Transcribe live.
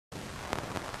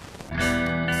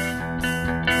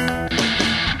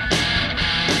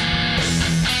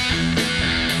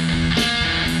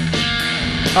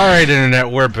Alright,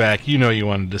 Internet, we're back. You know you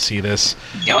wanted to see this.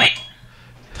 Do it!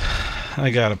 I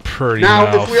got a pretty Now,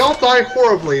 mouth. if we all die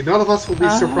horribly, none of us will be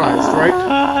surprised, right?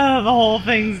 The whole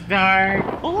thing's dark.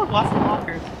 Oh look, lots of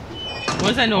lockers.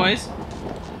 What is that noise?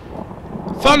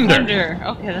 Thunder! Thunder.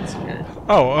 Okay, that's good.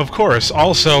 Oh, of course.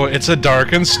 Also, it's a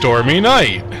dark and stormy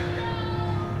night.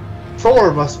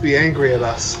 Thor must be angry at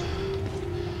us.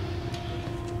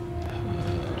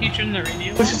 Can you turn the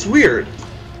radio Which is weird.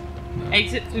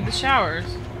 Exit through the showers.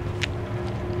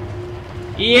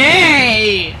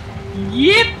 Yay!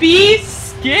 Yippee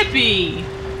skippy!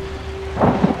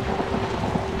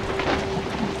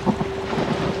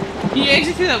 Can you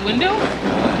exit through that window?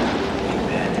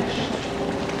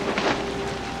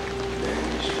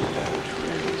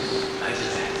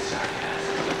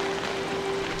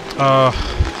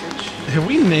 Have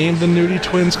we named the Nudie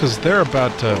Twins? Because they're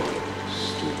about to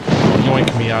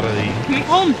yoink me out of the... Can we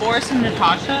call them Boris and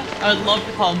Natasha? I would love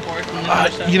to call them Boris and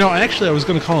Natasha. you know, actually, I was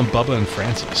going to call them Bubba and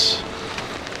Francis.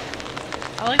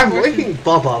 I like I'm Boris liking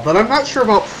Bubba, but I'm not sure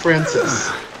about Francis.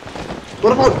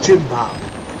 What about Jim Bob?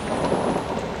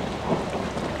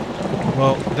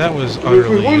 Well, that was utterly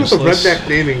We're going with the useless. redneck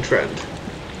naming trend.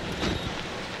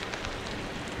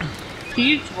 Can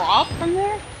you drop from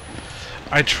there?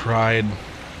 I tried.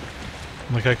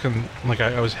 Like I couldn't. Like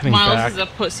I was heading Miles back. is a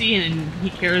pussy and he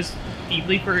cares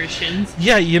deeply for his shins.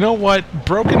 Yeah, you know what?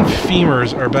 Broken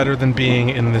femurs are better than being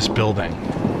in this building.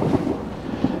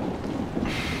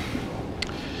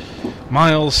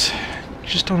 Miles, you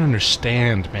just don't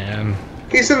understand, man.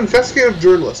 He's an investigative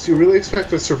journalist. You really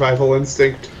expect a survival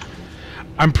instinct?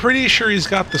 I'm pretty sure he's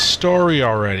got the story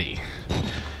already.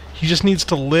 He just needs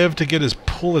to live to get his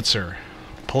Pulitzer.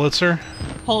 Pulitzer?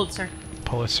 Pulitzer.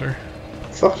 Pulitzer?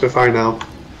 Fuck if I know.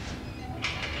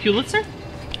 Pulitzer?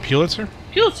 Pulitzer?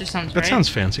 Pulitzer sounds right. That sounds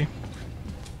fancy.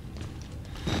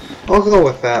 I'll go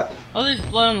with that. Oh, there's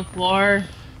blood on the floor.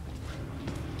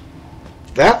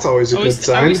 That's always a good Are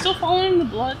sign. we still following the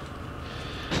blood?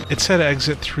 It said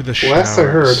exit through the showers. Last I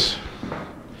heard.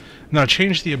 No,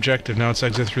 change the objective. Now it's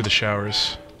exit through the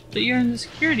showers. But you're in the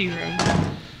security room.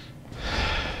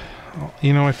 Well,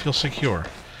 you know, I feel secure.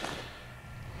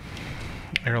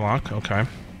 Airlock, okay.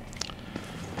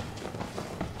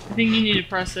 I think you need to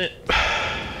press it.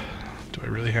 Do I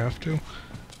really have to?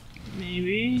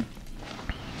 Maybe.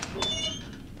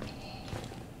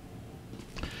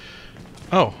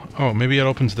 Oh, maybe it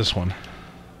opens this one.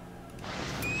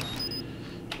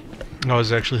 I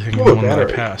was actually thinking Oh, the one that I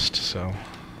battery. passed, so...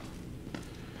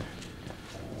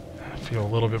 I feel a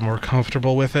little bit more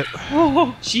comfortable with it.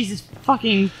 Oh, Jesus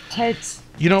fucking tits.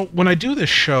 You know, when I do this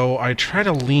show, I try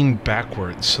to lean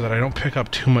backwards so that I don't pick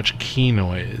up too much key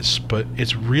noise, but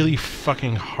it's really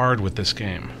fucking hard with this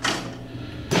game.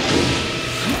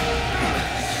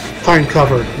 Find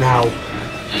cover, now.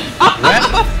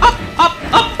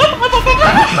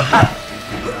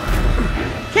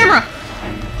 Camera!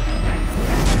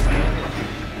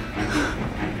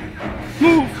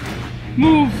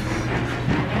 Move!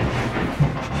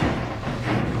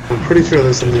 I'm pretty sure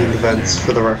there's some main events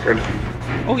for the record.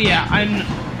 Oh yeah,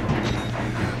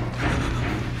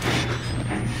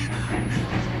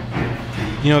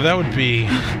 You know, that would be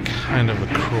kind of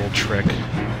a cruel trick.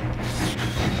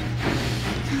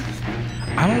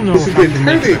 I don't know This if would I be can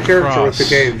make entirely it a character with across. the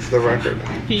game, for the record.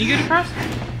 Can you get across?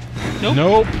 Nope.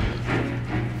 Nope.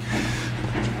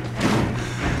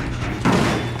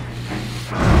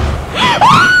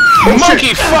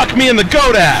 Monkey, fuck me in the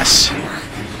goat ass!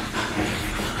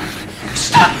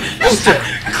 Stop! Oh shit!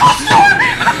 Close the door!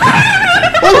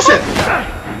 Oh shit!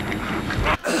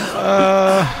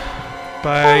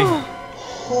 Bye.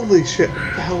 Holy shit.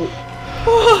 Hell.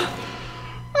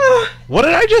 What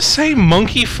did I just say?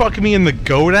 Monkey, fuck me in the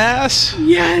goat ass?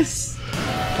 Yes!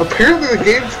 Apparently the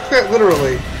game took that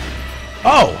literally.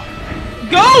 Oh!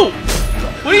 Go!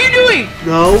 What are you doing?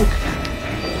 No.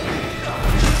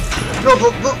 No,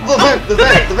 the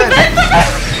vent.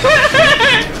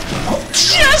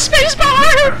 Just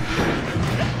spacebar!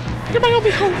 You're my only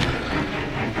hope.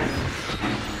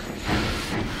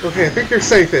 Okay, I think you're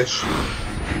safe-ish.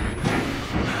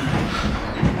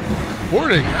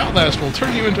 Warning, Outlast will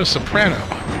turn you into a soprano.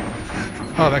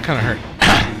 Oh, that kind of hurt.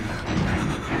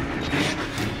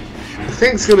 The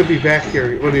thing's gonna be back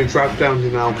here when you drop down,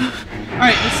 you know.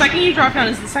 Alright, the second you drop down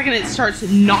is the second it starts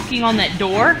knocking on that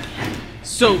door.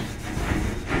 So...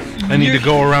 I need to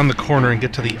go around the corner and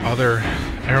get to the other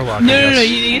airlock. No, you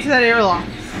need to get to that airlock.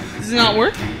 Does it not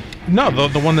work? No,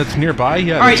 the one that's nearby,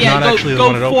 yeah, Alright, that's yeah, not actually the go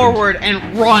one it opened. forward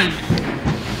and run.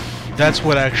 That's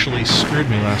what actually screwed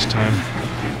me last time.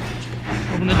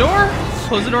 Open the door,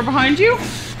 close the door behind you.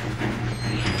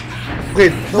 Okay,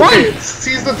 Run!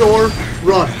 seize the door,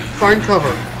 run, find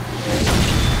cover.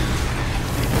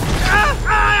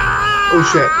 Oh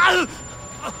shit.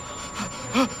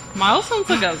 Miles sounds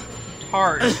like a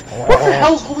tard. What the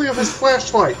hell's holding up his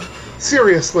flashlight?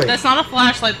 Seriously. That's not a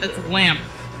flashlight, that's a lamp.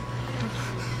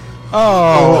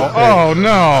 Oh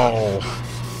no.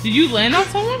 Did you land on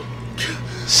someone?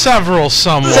 Several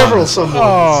someone.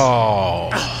 Oh.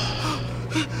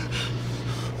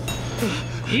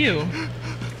 Ew.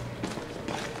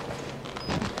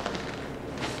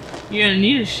 You gonna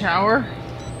need a shower?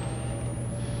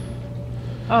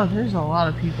 Oh, there's a lot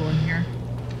of people in here.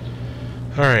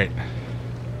 Alright.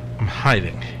 I'm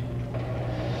hiding.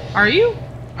 Are you?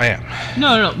 I am.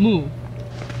 No, move.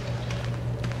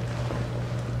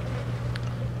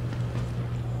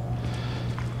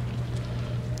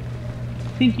 I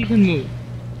think you can move.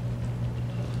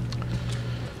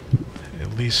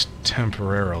 At least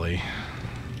temporarily.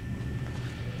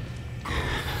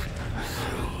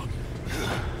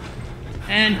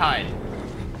 And hide.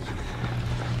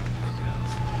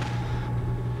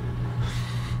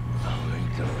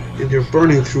 And you're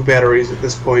burning through batteries at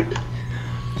this point.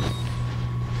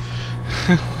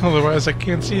 Otherwise I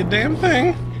can't see a damn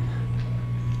thing.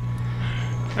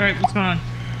 Alright, what's going on?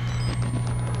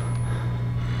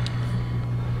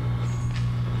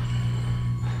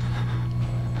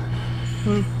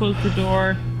 Close the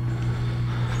door.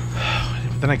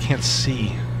 Then I can't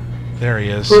see. There he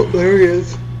is. Oh, there he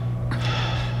is.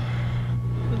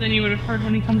 But then you would have heard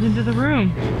when he comes into the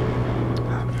room.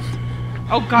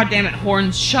 Oh, god damn it,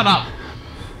 Horns, shut up!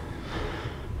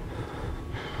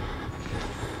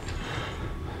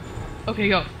 Okay,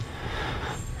 go.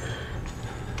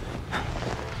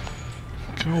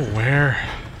 Go where?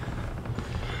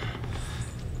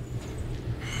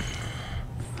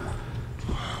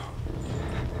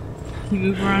 Can you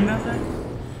move around out there?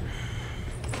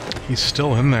 He's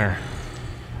still in there.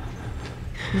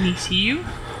 Can he see you?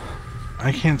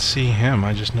 I can't see him.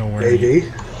 I just know where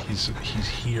Maybe. he's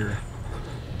here.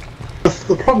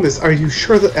 The problem is, are you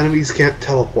sure that enemies can't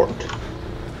teleport?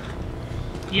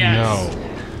 Yes.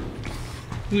 No.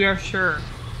 We are sure.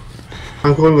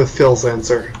 I'm going with Phil's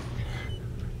answer.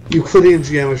 Euclidean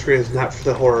geometry is not for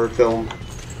the horror film.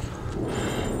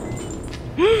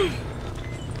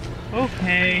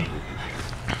 Okay.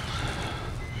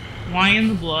 Why in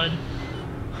the blood?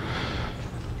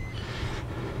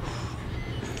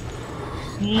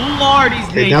 Lord, he's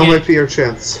Okay, naked. now might be your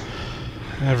chance.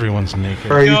 Everyone's naked.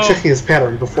 Or are you Go. checking his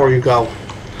pattern before you go?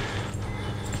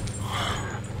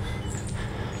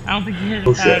 I don't think he hit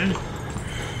Oh a shit. pattern.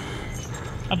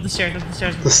 Up the stairs, up the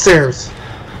stairs. The stairs.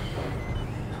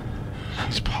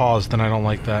 He's paused, and I don't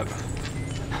like that.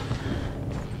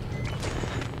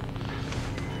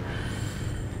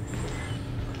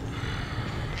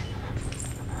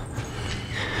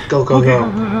 Go, go, go.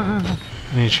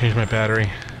 I need to change my battery.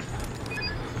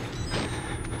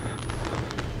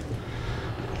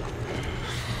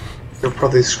 You're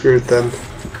probably screwed then.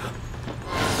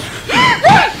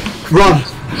 Run!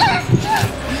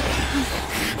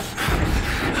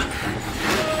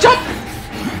 Jump!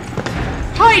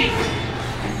 Hide!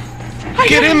 Hide!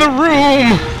 Get in the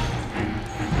room!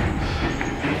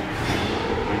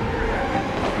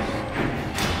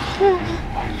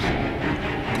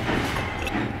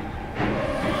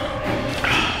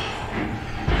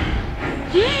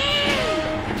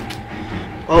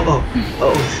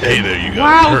 Oh shit. Hey there, you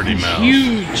got Wow, a pretty he's mouth.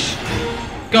 huge.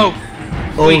 Go.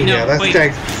 Oh Wait, no, yeah, that's wait.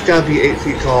 guy's gotta be 8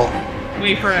 feet tall.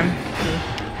 Wait for him.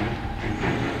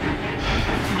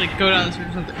 Like, go down this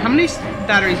or something. How many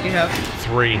batteries do you have?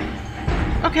 3.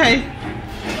 Okay.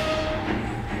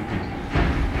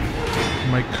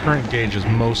 My current gauge is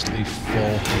mostly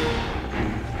full.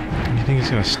 You think he's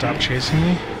gonna stop chasing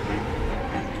me?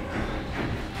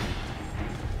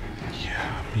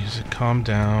 Yeah, music, calm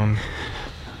down.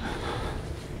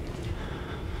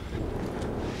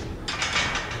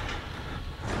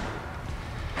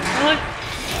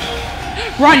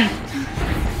 Run!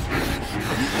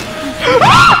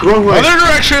 Wrong way. Other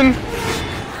direction!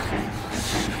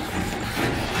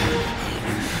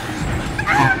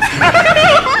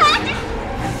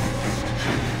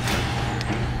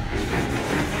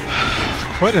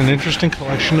 Quite an interesting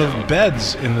collection of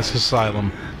beds in this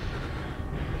asylum.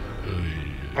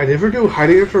 I never knew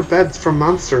hiding under beds from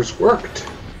monsters worked.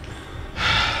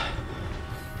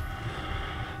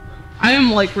 I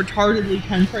am like retardedly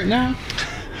tense right now.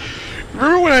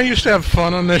 Remember when I used to have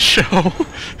fun on this show?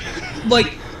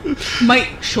 Like, my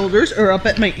shoulders are up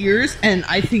at my ears, and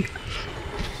I think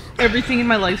everything in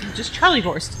my life is just Charlie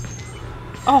horsed.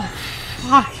 Oh,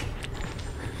 fuck.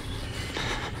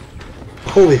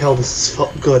 Holy hell, this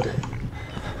felt good.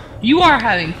 You are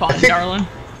having fun, think- darling.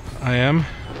 I am.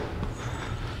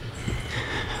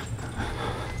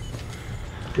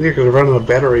 You're gonna run out of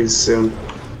batteries soon.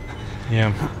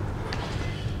 Yeah.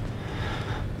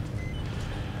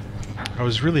 I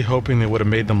was really hoping they would have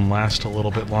made them last a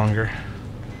little bit longer.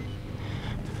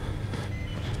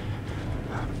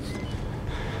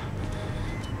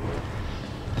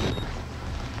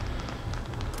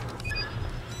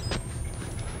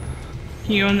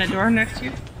 Can you open that door next to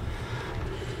you?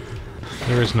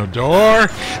 There is no door!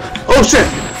 Oh shit!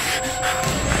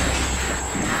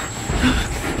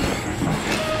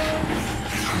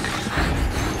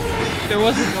 There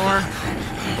was a door.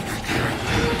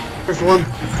 There's one.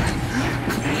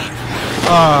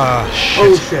 Ah, shit.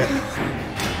 Oh shit.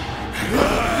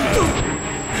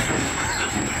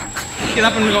 Get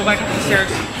up and go back up the stairs.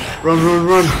 Run, run,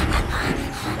 run.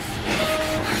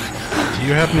 Do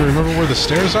you happen to remember where the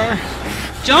stairs are?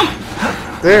 Jump!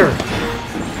 There.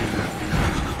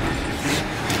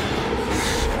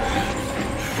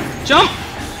 Jump!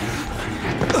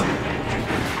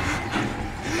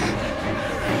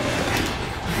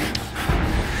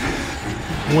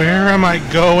 Where am I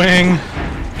going?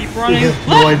 Keep We running. have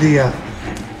no idea.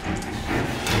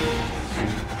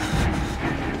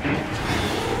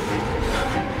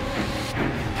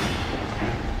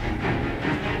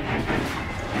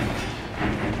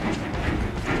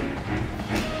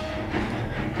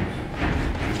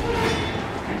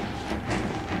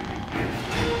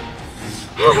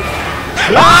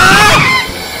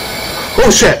 Oh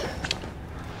shit!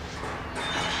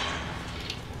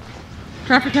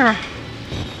 Turn off your camera.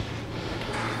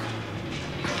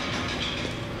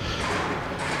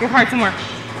 Go hide somewhere.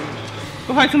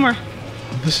 Go hide somewhere.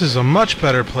 This is a much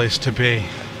better place to be.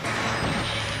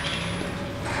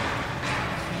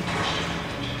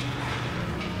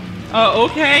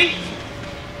 Okay.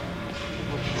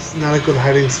 It's not a good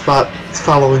hiding spot. It's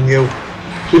following you.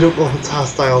 We don't know if it's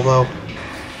hostile though.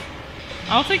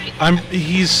 I don't think.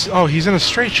 He's in a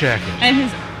straitjacket, And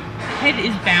his head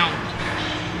is bound.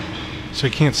 so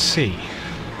he can't see.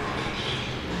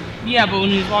 Yeah, but when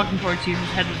he was walking towards you, his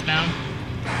head was bound.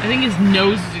 I think his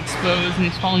nose is exposed and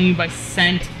he's following you by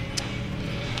scent.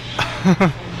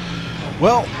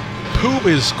 Well, poop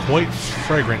is quite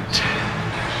fragrant.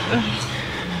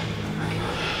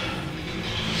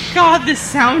 God, this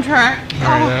soundtrack.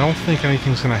 Alright, I Oh. don't think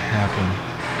anything's gonna happen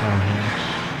down here.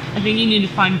 I think you need to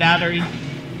find battery.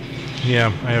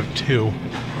 Yeah, I have two.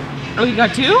 Oh, you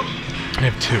got two? I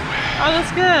have two. Oh,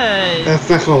 that's good. That's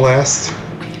not gonna last.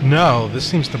 No, this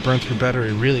seems to burn through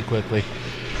battery really quickly.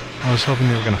 I was hoping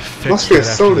they were gonna fix Must be that a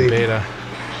after the Sony. beta.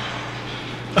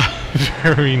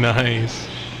 Very nice.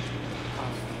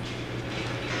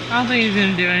 I don't think he's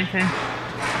gonna do anything.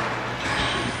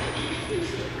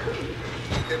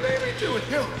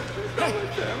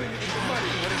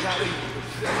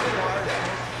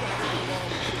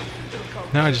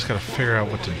 Now I just gotta figure out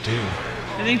what to do.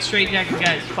 I think Straight Jacket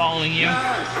Guy is following you.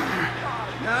 Nurse!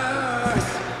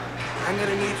 I'm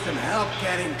gonna need some help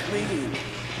getting clean.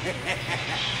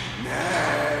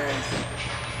 Nurse!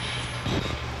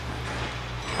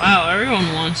 Wow,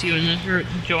 everyone wants you in this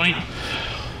joint.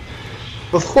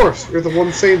 Of course, you're the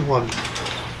one sane one.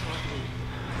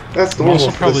 That's I'm normal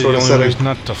also for probably this the sort of only one setting. who's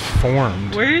not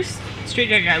deformed. Where's Straight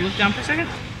Jacket Guy? Look down for a second.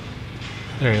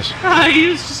 There he is. Ah, he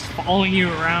was just following you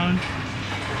around.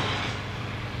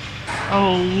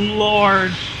 Oh,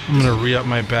 Lord. I'm gonna re-up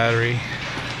my battery.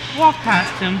 Walk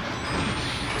past him.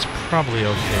 It's probably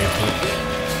okay, but...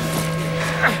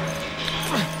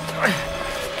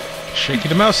 Shaky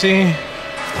to mousy.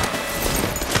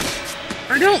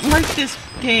 I don't like this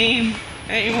game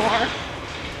anymore.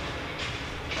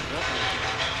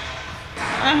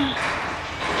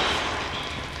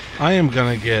 I am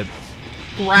gonna get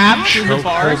Grabbed through the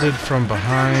bars. chokeholded from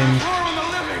behind.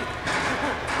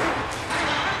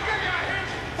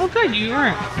 Oh, good, you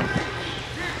weren't.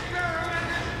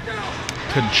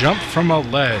 To jump from a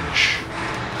ledge.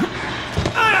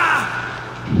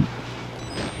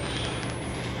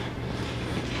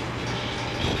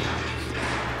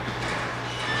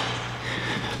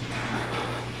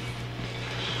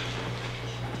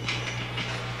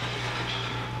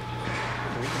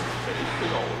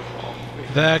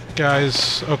 That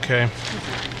guy's okay.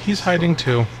 He's hiding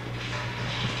too.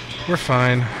 We're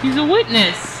fine. He's a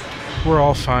witness. We're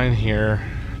all fine here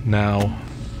now.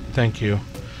 Thank you.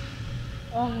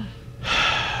 Oh.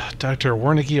 Dr.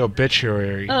 Wernicke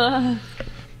obituary.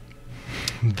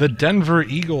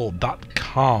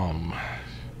 TheDenverEagle.com.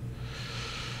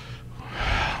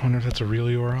 I wonder if that's a real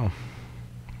URL.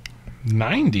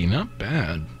 90, not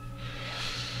bad.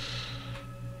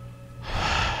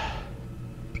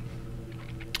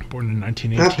 Born in Not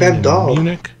 1918 bad in dog.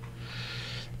 Munich.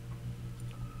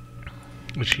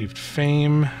 Achieved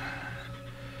fame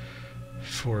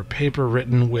for a paper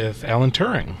written with Alan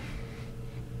Turing.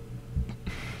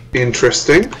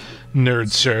 Interesting.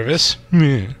 Nerd service.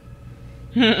 Meh.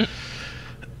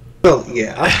 Well,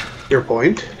 yeah. Your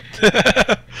point.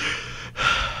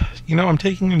 You know, I'm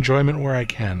taking enjoyment where I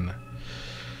can.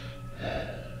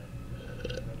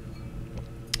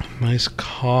 Nice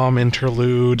calm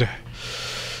interlude.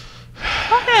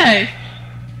 Okay.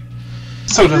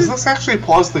 So does this actually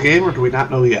pause the game, or do we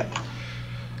not know yet?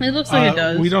 It looks like it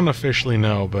does. We don't officially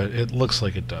know, but it looks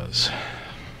like it does.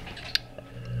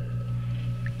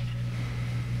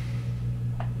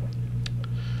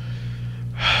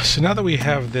 So now that we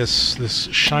have this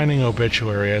shining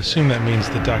obituary, I assume that means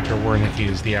that Dr. Wernicke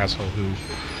is the asshole who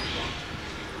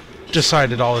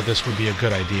decided all of this would be a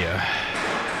good idea.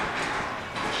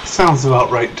 Sounds about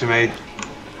right to me.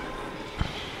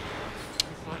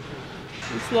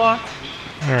 It's locked.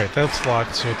 Alright, that's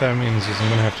locked, so what that means is I'm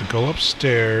gonna have to go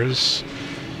upstairs,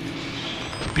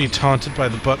 be taunted by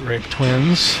the butt rape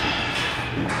twins.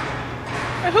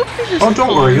 I hope they just. Oh,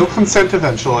 don't worry, you'll consent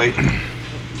eventually.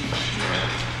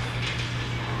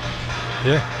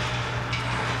 Yeah.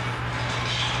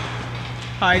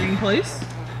 Hiding place.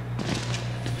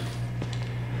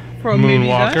 From maybe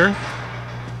that. Moonwalker.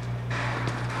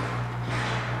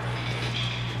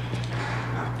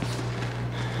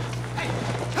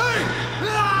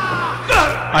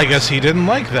 I guess he didn't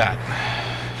like that.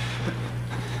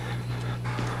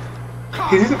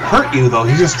 He didn't hurt you, though.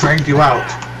 He just dragged you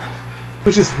out.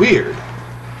 Which is weird.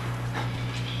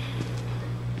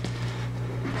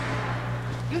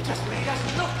 You just made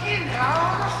us look in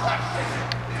all the places.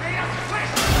 Made us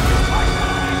question.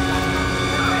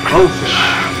 Oh,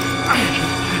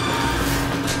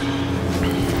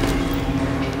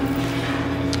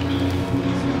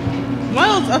 shit.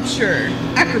 Miles Upshur,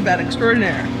 acrobat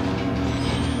extraordinaire.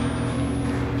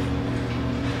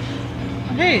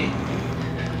 Oh, hey.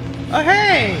 Oh,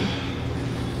 hey.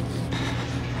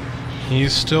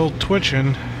 He's still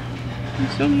twitching. You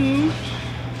still move.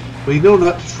 We know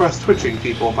not to trust twitching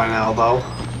people by now, though.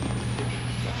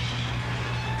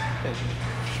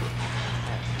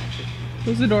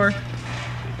 Close the door.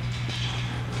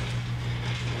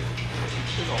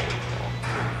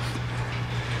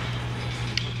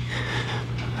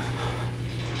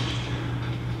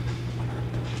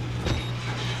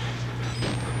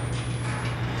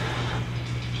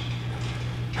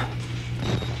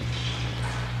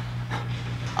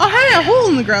 Oh, hey, a hole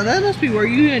in the ground. That must be where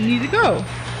you need to go.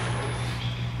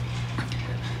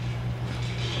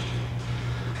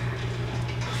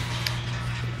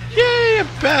 Yay, a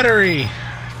battery!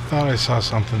 Thought I saw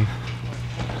something. You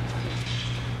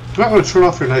might want to turn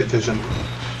off your night vision.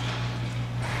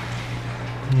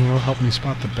 Well, helped me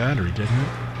spot the battery, didn't it?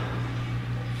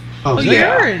 Oh, Oh,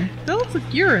 yeah. urine. That looks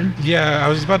like urine. Yeah, I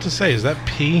was about to say, is that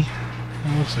pee?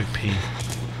 That looks like pee.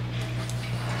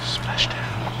 Splashdown.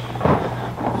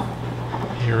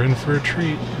 You're in for a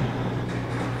treat.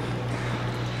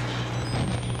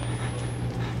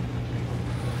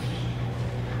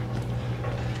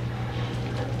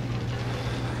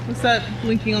 What's that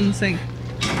blinking on the sink?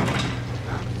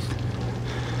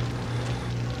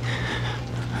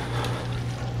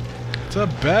 It's a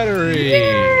battery!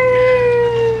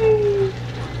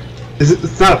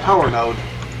 It's not a power node.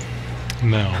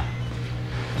 No.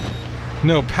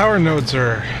 No, power nodes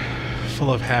are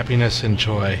full of happiness and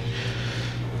joy.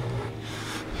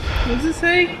 What does it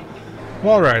say?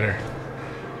 Wall Rider.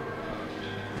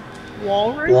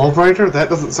 Walrus? Wall Rider? That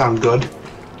doesn't sound good.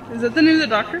 Is that the name of the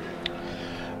doctor?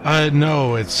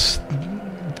 No, it's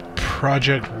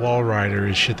Project Wall Rider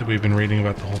is shit that we've been reading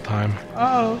about the whole time.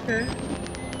 Oh, okay.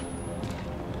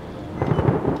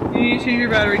 You need to change your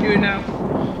battery. Do it now.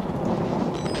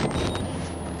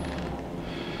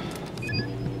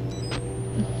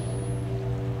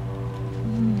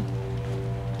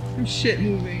 There's shit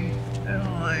moving. I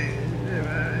don't like it,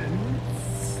 man.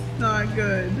 It's not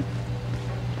good.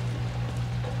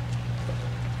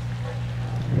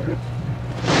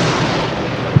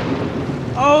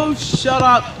 Oh, shut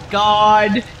up,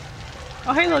 God.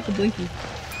 Oh, hey, look, a blinky.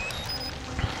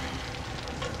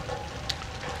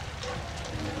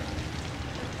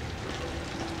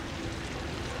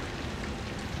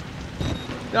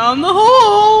 Down the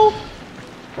hole!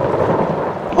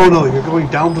 Oh no, you're going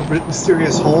down the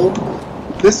mysterious hole?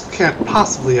 This can't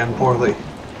possibly end poorly.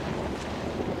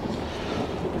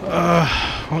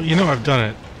 Well, you know I've done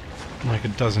it like a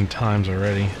dozen times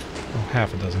already. Well,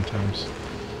 half a dozen times.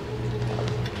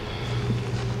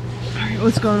 Alright,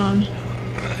 what's going on?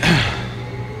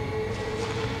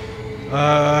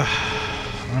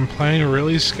 I'm playing a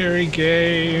really scary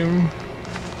game.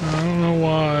 I don't know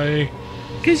why.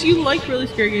 Because you like really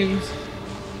scary games.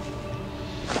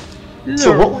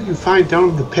 So what will you find down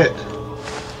in the pit?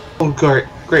 Oh, great.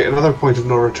 Great, another point of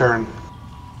no return.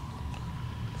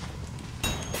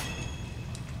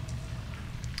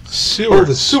 Sewers. Oh,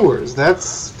 the sewers.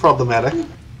 That's problematic.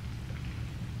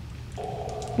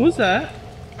 What's that?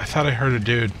 I thought I heard a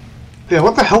dude. Yeah,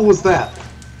 what the hell was that?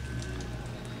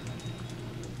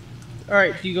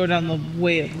 Alright, do you go down the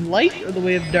way of light or the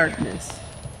way of darkness?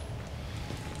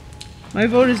 My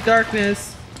vote is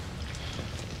darkness.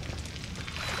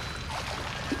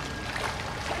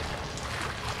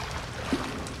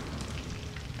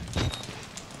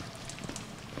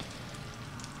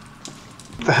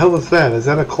 What the hell is that? Is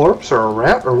that a corpse or a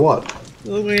rat or what?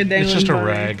 The way of dangling It's just a vine.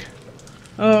 rag.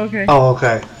 Oh, okay. Oh,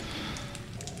 okay.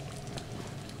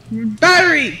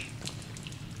 Battery!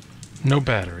 No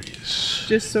batteries.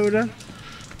 Just soda.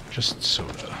 Just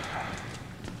soda.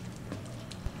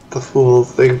 The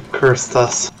fools, they cursed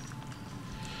us.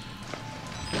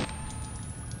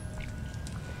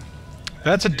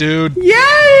 That's a dude.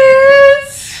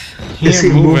 Yes! He Is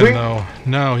ain't he moving moving? though.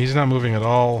 No, he's not moving at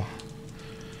all.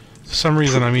 For some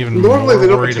reason, I'm even Normally more they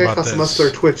don't worried attack about us this. unless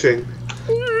they're twitching.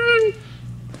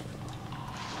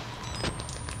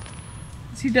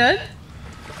 Is he dead?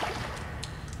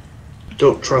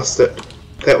 Don't trust it.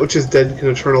 That which is dead can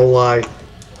eternal lie.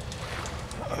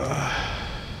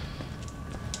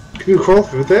 Can you crawl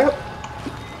through that?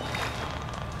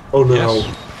 Oh no.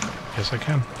 Yes. Yes, I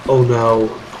can. Oh no.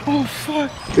 Oh,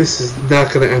 fuck. This is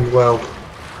not gonna end well.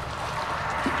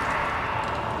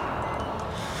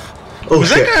 Oh Was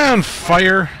shit. that guy on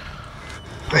fire?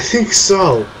 I think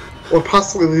so. Or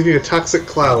possibly leaving a toxic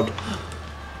cloud.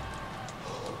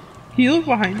 Can you look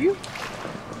behind you?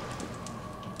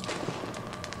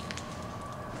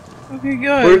 Okay,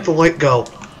 good. Where did the light go?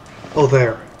 Oh,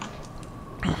 there.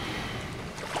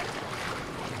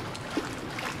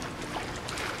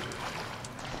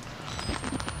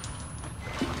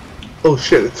 Oh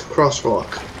shit, it's a crosswalk.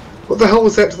 What the hell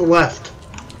was that to the left?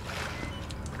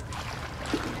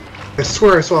 I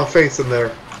swear I saw a face in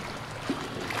there.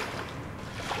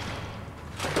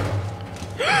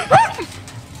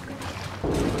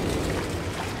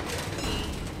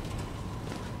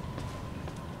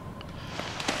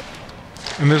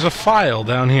 And there's a file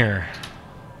down here.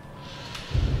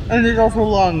 And there's also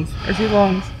lungs. I see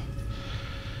lungs.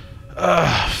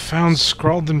 Found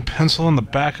scrawled in pencil on the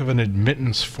back of an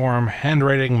admittance form.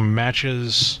 Handwriting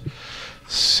matches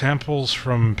samples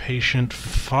from patient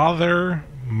Father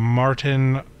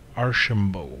Martin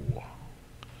Archambault.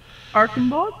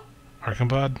 Archambault?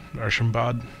 Archambault?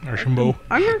 Archambault? Archambault?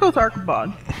 I'm gonna go with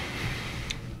Archambault.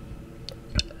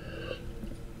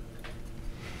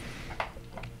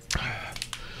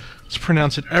 Let's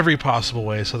pronounce it every possible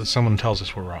way so that someone tells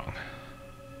us we're wrong.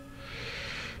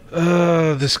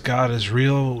 This god is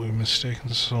real. We've mistaken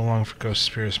so long for ghost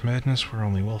spirits madness. We're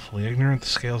only willfully ignorant. The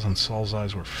scales on Saul's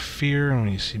eyes were fear, and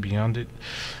when you see beyond it,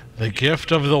 the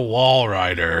gift of the wall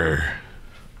rider.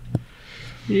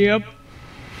 Yep.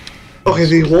 Okay,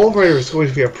 the wall rider is going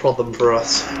to be a problem for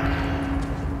us.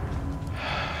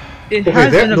 It Okay,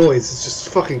 has that been a, noise is just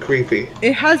fucking creepy.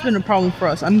 it has been a problem for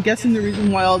us. I'm guessing the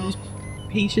reason why all these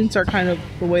patients are kind of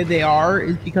the way they are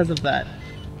is because of that.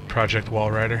 Project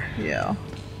Wall Rider. Yeah.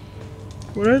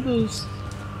 What are those?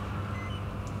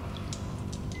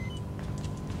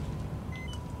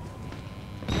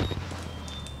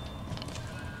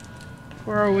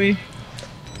 Where are we?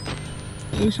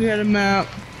 Wish we had a map.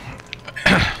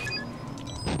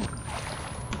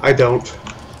 I don't.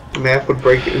 The map would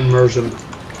break immersion.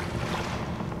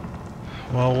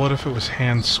 Well, what if it was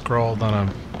hand scrawled on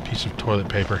a piece of toilet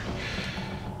paper?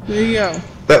 There you go.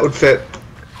 That would fit.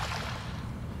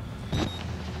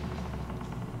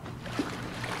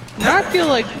 Now I feel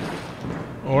like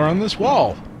Or on this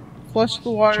wall. flush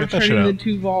the water, Check that shit turning the out.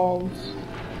 two valves.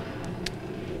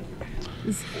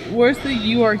 Where's the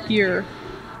you are here?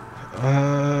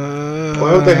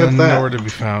 Why would they have that? Nowhere to be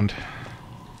found.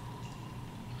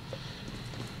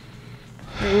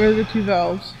 Wait, where are the two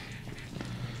valves?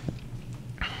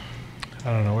 I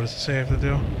don't know. What does it say I have to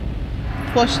do?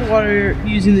 Flush the water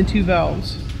using the two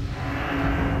valves.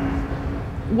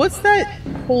 What's that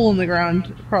hole in the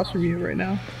ground across from you right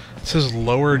now? It says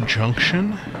lower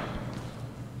junction.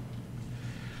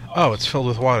 Oh, it's filled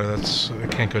with water. I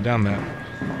can't go down that.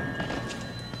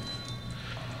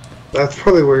 That's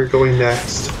probably where you're going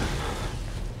next.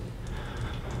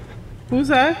 Who's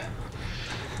that?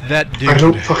 That dude. I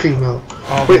don't fucking know.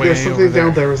 All the Wait, way there's something over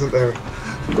down there. there, isn't there?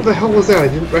 What the hell was that? I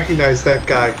didn't recognize that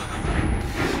guy.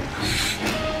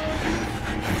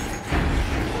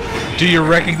 Do you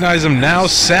recognize him now,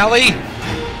 Sally?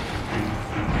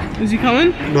 Is he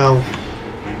coming? No.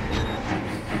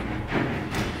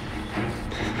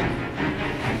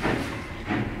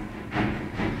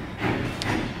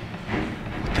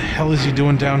 What the hell is he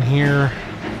doing down here?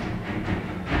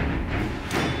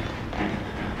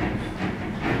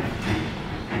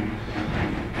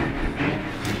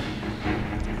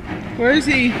 Where is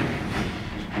he?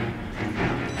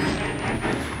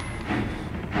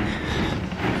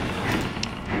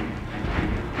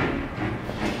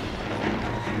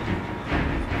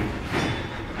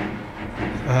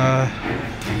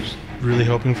 Just really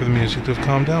hoping for the music to have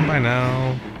calmed down by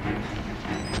now.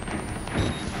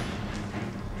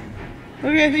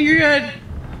 Okay, I think you're good.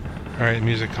 Alright,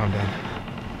 music, calm down.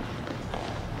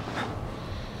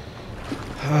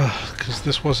 Because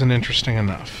this wasn't interesting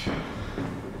enough.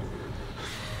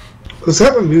 Was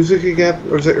that the music again,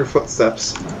 or is that your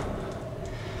footsteps?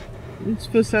 It's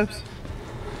footsteps.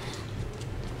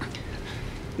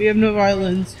 We have no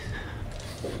violins.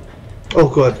 Oh,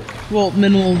 good. Well,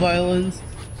 minimal violins.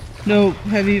 No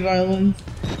heavy violins.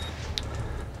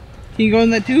 Can you go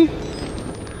in that too?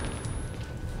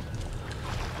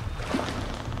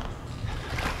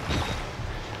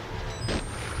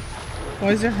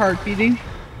 Why is their heart beating?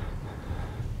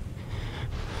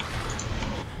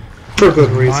 For good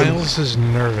reason. Miles is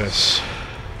nervous.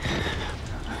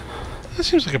 That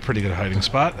seems like a pretty good hiding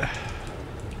spot.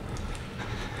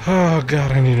 Oh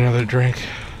god, I need another drink.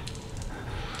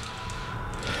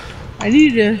 I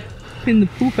need to clean the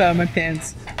poop out of my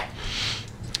pants.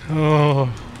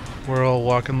 Oh, we're all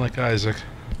walking like Isaac.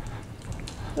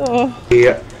 Oh,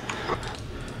 Yeah.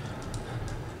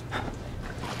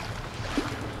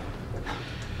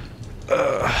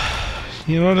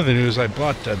 You know, to the news, I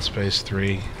bought Dead Space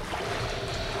 3.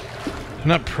 I'm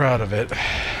not proud of it.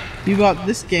 you bought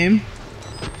this game.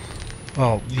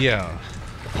 Well, yeah.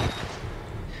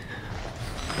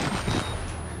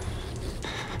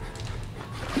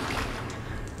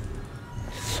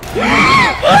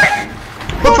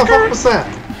 What the fuck was that?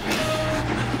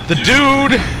 The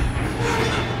dude!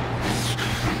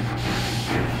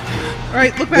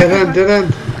 Alright, look back. Dead Look end, back. dead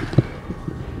end.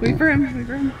 Wait for him, wait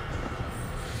for him.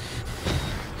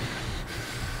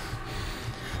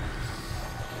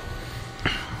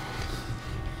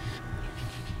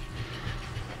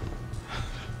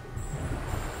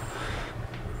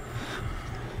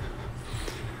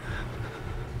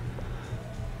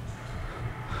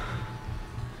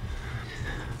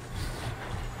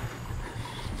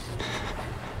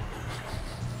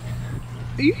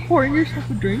 Are you pouring yourself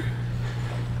a drink?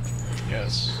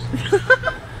 Yes.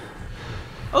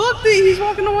 Oh look, he's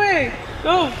walking away.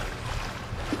 Go.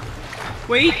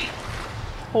 Wait.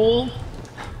 Hold.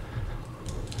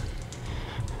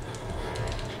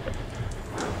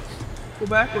 Go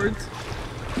backwards.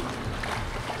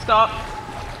 Stop.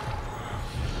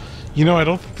 You know, I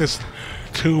don't think this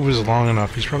tube is long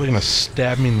enough. He's probably gonna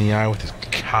stab me in the eye with his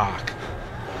cock.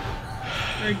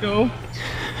 There you go.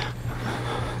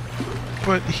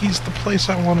 But he's the place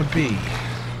I want to be.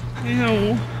 I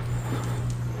know.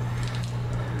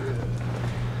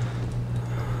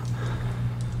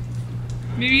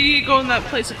 Maybe you need to go in that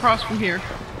place across from here.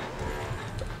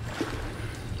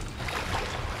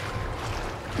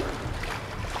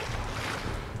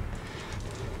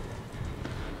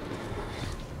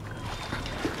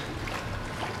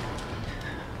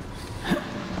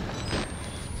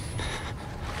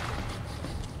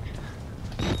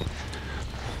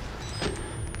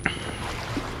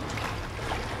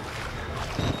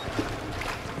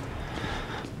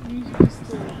 Music is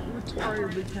still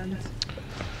retardedly tense.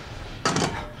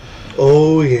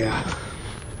 Oh, yeah.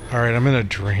 Alright, I'm in a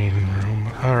drain room.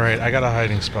 Alright, I got a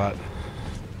hiding spot.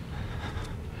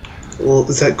 Well,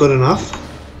 is that good enough?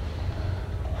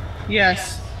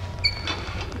 Yes.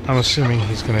 I'm assuming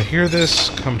he's gonna hear this,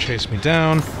 come chase me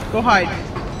down. Go hide.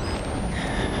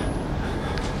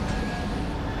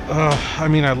 I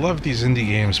mean, I love these indie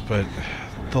games, but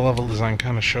the level design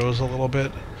kind of shows a little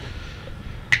bit.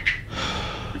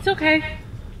 It's okay.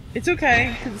 It's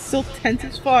okay, because it's still tense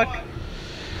as fuck.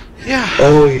 Yeah.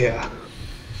 Oh, yeah.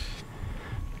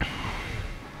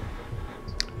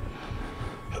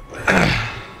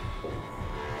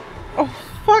 Oh,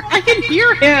 fuck, I can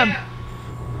hear him!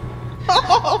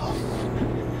 Oh.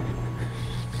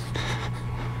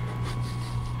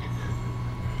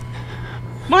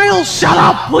 Miles, shut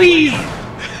up, please!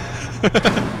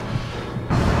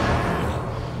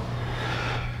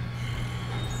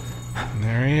 And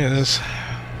there he is.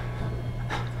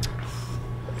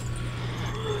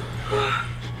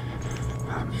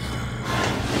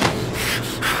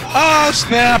 Oh,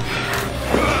 snap!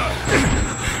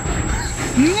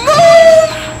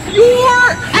 Move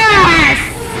your ass!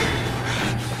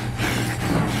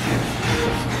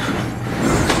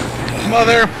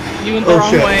 Mother! You went the Oh,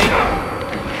 wrong shit. way.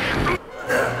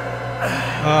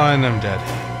 Oh, and I'm dead.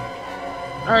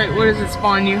 Alright, where does it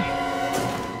spawn you?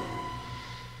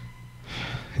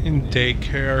 In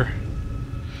daycare.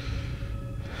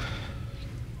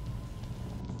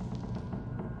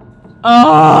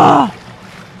 Ah!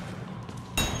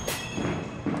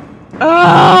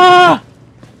 Ah!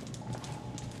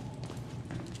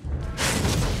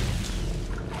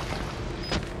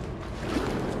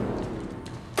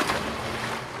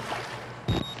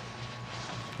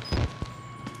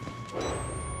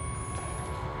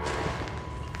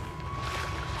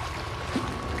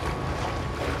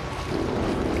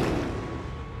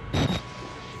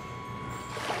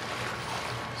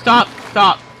 Stop,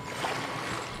 stop.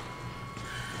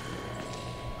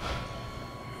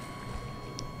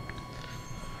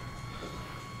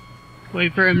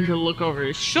 Wait for him to look over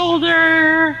his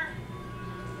shoulder.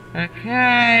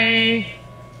 Okay.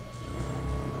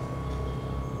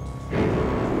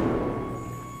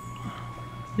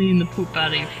 Clean the poop out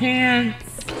of your pants.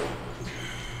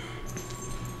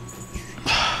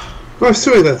 I'm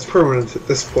assuming that's permanent at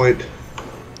this point.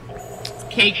 It's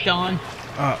caked on.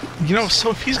 You know, so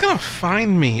if he's gonna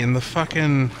find me in the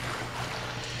fucking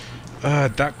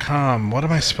 .com, what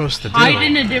am I supposed to do? Hide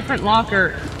in a different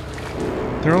locker.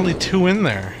 There are only 2 in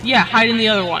there. Yeah, hide in the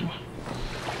other one.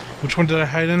 Which one did I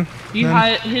hide in? You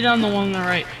then? hid on the one on the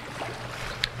right.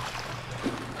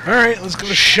 Alright, let's give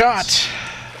it a shot.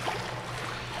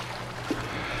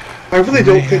 I really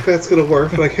don't think that's gonna work,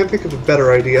 but I can't think of a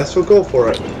better idea, so go for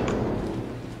it.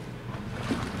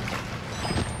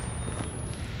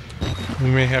 We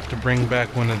may have to bring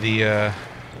back one of the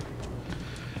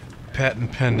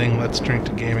patent pending Let's Drink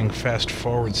to Gaming fast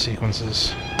forward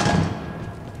sequences.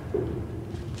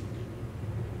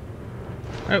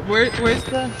 Alright, where's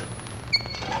the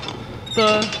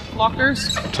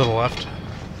lockers? To the left.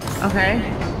 Okay.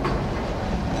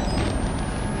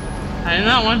 Hide in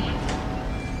that one.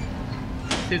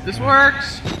 See if this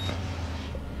works.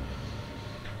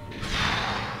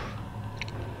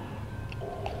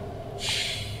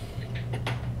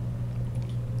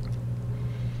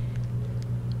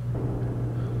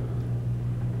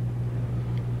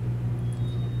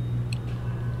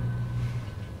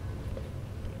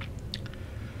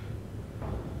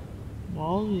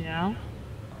 Well, yeah.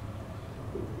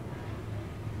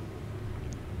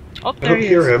 Oh, I there don't he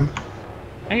hear is. him.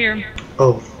 I hear him.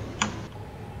 Oh.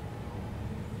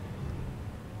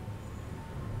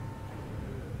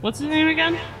 What's his name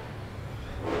again?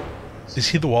 Is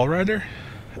he the wall rider?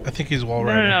 I think he's wall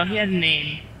rider. No, he had a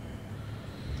name.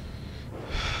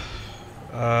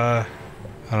 I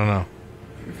don't know.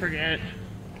 I forget.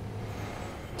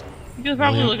 You could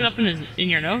probably William? look it up in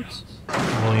your notes.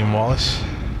 William Wallace.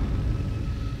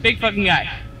 Big fucking guy.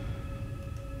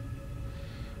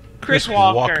 Chris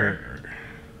Walker.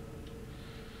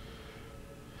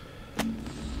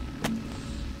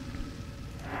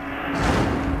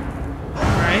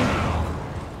 Alright.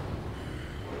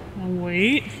 Now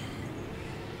wait.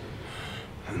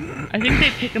 I think they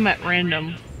pick him at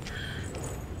random.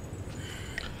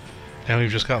 And we've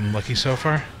just gotten lucky so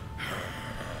far.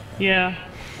 Yeah.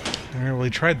 Alright, well he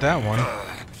tried that one.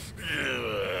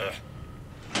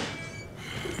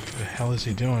 What the hell is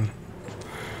he doing?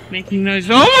 Making noise.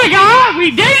 Oh my god!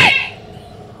 We did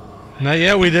it! Not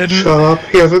yet, we didn't. Shut up,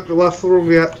 he hasn't left the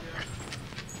room yet.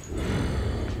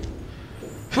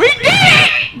 We did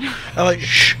it! I like,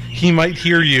 shh, he might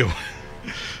hear you.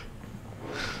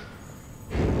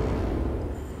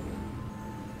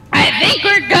 I think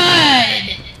we're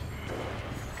good!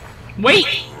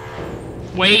 Wait!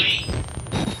 Wait.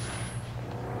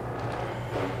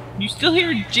 You still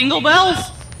hear jingle bells?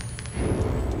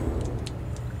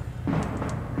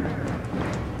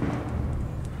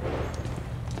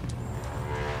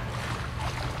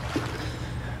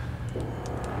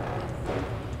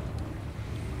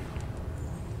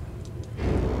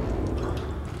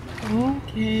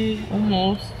 Okay,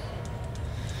 almost.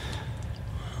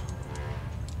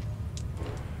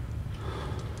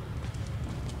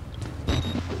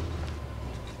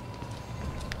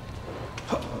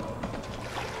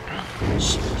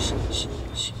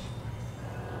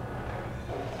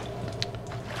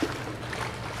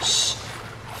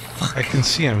 I can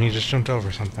see him, he just jumped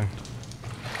over something.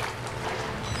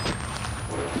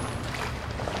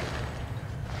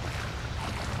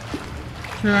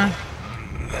 Sure.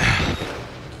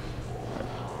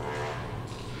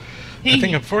 I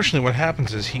think unfortunately what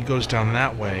happens is he goes down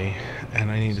that way,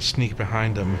 and I need to sneak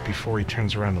behind him before he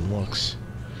turns around and looks.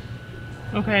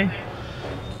 Okay.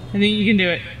 I think you can do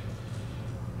it.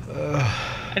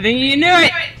 I think you can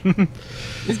do it!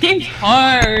 This game's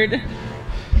hard.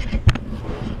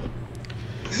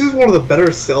 This is one of the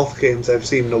better stealth games I've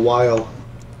seen in a while.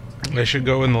 I should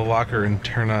go in the locker and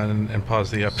turn on and pause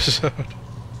the episode.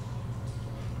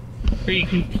 Where you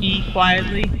can pee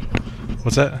quietly.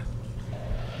 What's that?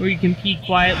 Where you can pee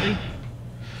quietly.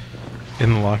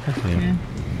 In the locker? Yeah.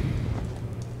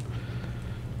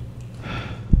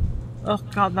 Oh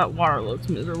god, that water looks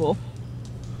miserable.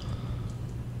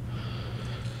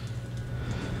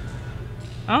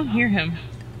 I don't hear him.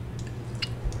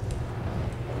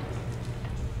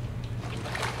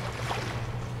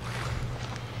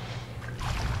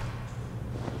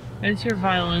 Where's your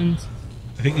violins?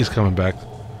 I think he's coming back.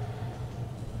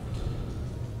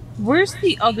 Where's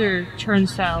the other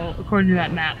turnstile according to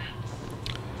that map?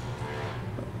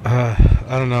 I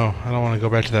don't know. I don't want to go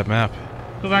back to that map.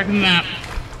 Go back to the map.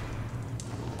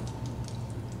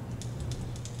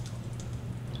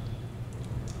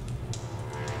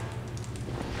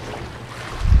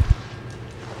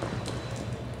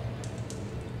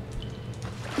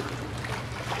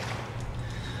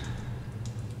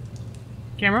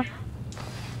 Camera?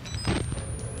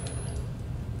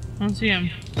 I don't see him.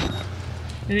 I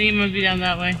think he must be down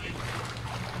that way.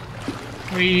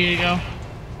 Where you need to go.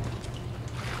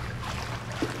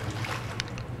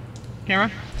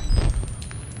 Camera?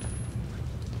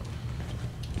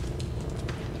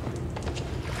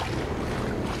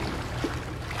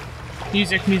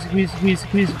 Music, music, music,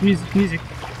 music, music, music, music.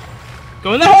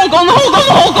 Go in the hole! Go in the hole! Go in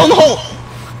the hole! Go in the hole!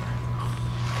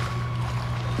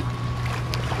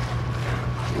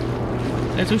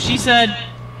 That's what she said.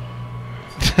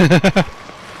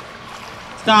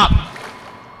 Stop.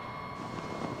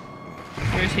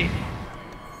 Where is he? Is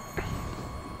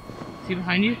he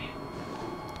behind you?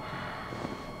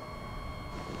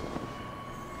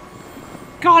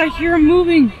 God, I hear him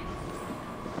moving.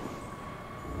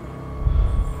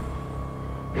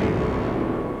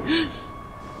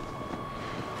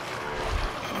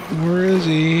 Where is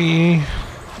he?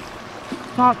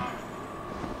 Stop.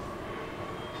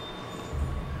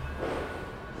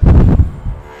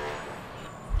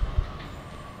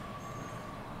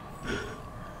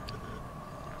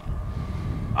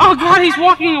 Oh god, he's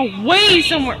walking away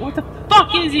somewhere. What the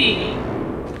fuck is he?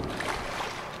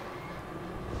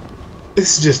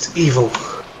 This is just evil.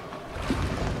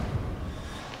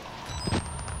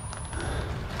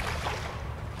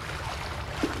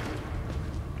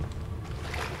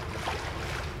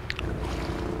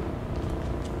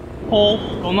 Hole.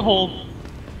 Go in the hole.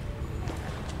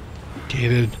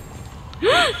 Gated.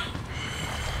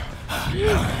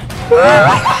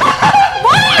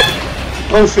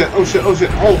 Oh shit, oh shit, oh shit,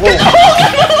 oh, oh.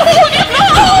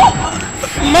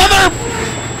 Mother!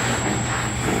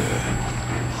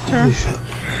 Holy shit.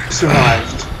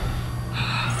 Survived.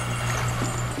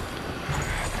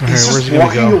 Alright, He's where's just he gonna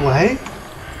walking go? away?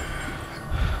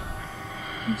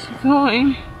 Where's he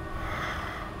going?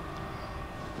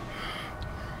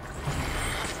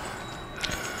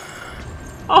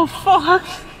 Oh fuck.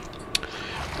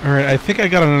 Alright, I think I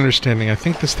got an understanding. I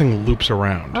think this thing loops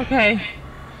around. Okay.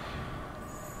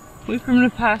 Wait for him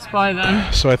to pass by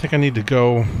then. So I think I need to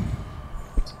go...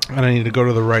 And I need to go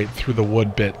to the right through the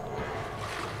wood bit.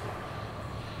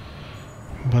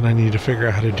 But I need to figure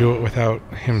out how to do it without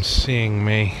him seeing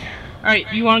me.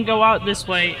 Alright, you want to go out this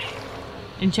way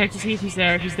and check to see if he's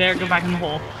there. If he's there, go back in the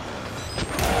hole.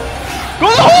 Go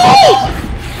in the hole!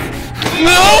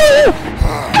 No!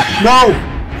 No!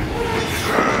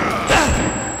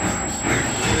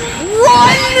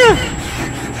 Run!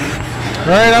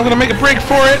 Alright, I'm gonna make a break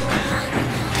for it!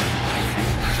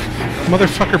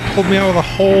 Motherfucker pulled me out of the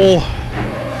hole.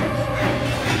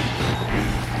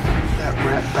 That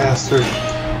rat bastard.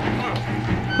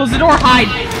 Close the door, hide!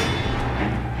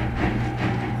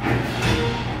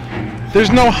 There's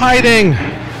no hiding!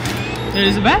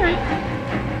 There's a battery.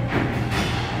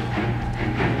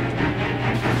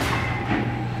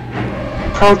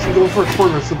 Crouch and go for a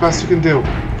corner, it's the best you can do.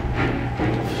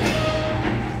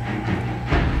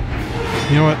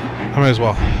 You know what? I might as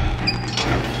well.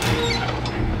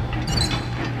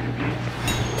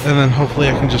 And then hopefully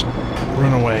I can just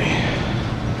run away.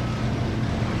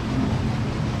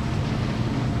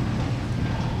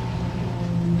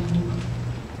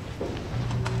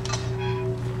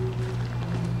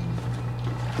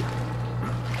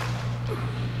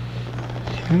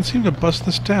 He didn't seem to bust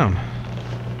this down.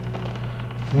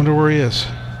 Wonder where he is.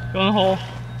 Go in the hole.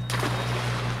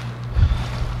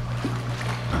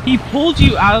 He pulled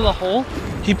you out of the hole?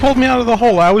 He pulled me out of the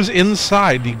hole. I was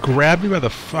inside. He grabbed me by the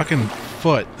fucking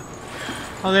foot.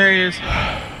 Oh, there he is.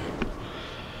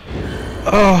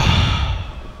 Oh,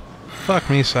 fuck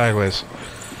me sideways.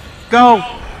 Go!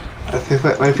 I think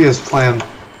that might be his plan.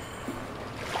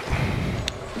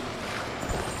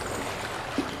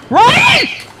 Run!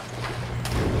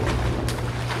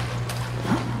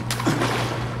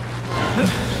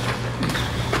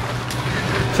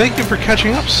 Thank you for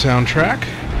catching up, soundtrack.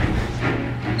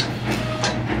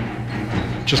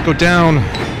 Just go down.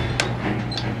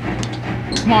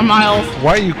 Come on, Miles.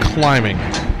 Why are you climbing?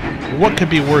 What could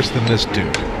be worse than this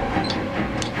dude?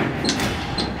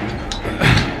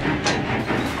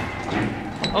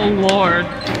 Oh lord.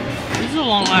 This is a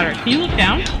long ladder. Can you look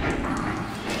down?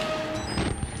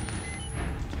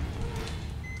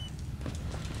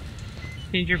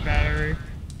 Change your battery.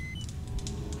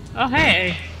 Oh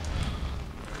hey.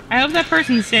 I hope that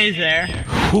person stays there.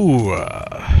 Whew.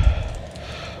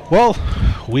 Well,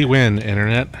 we win,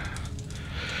 Internet.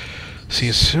 See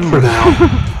you soon. For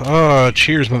now. Oh,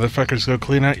 cheers, motherfuckers. Go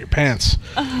clean out your pants.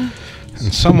 And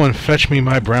someone fetch me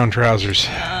my brown trousers.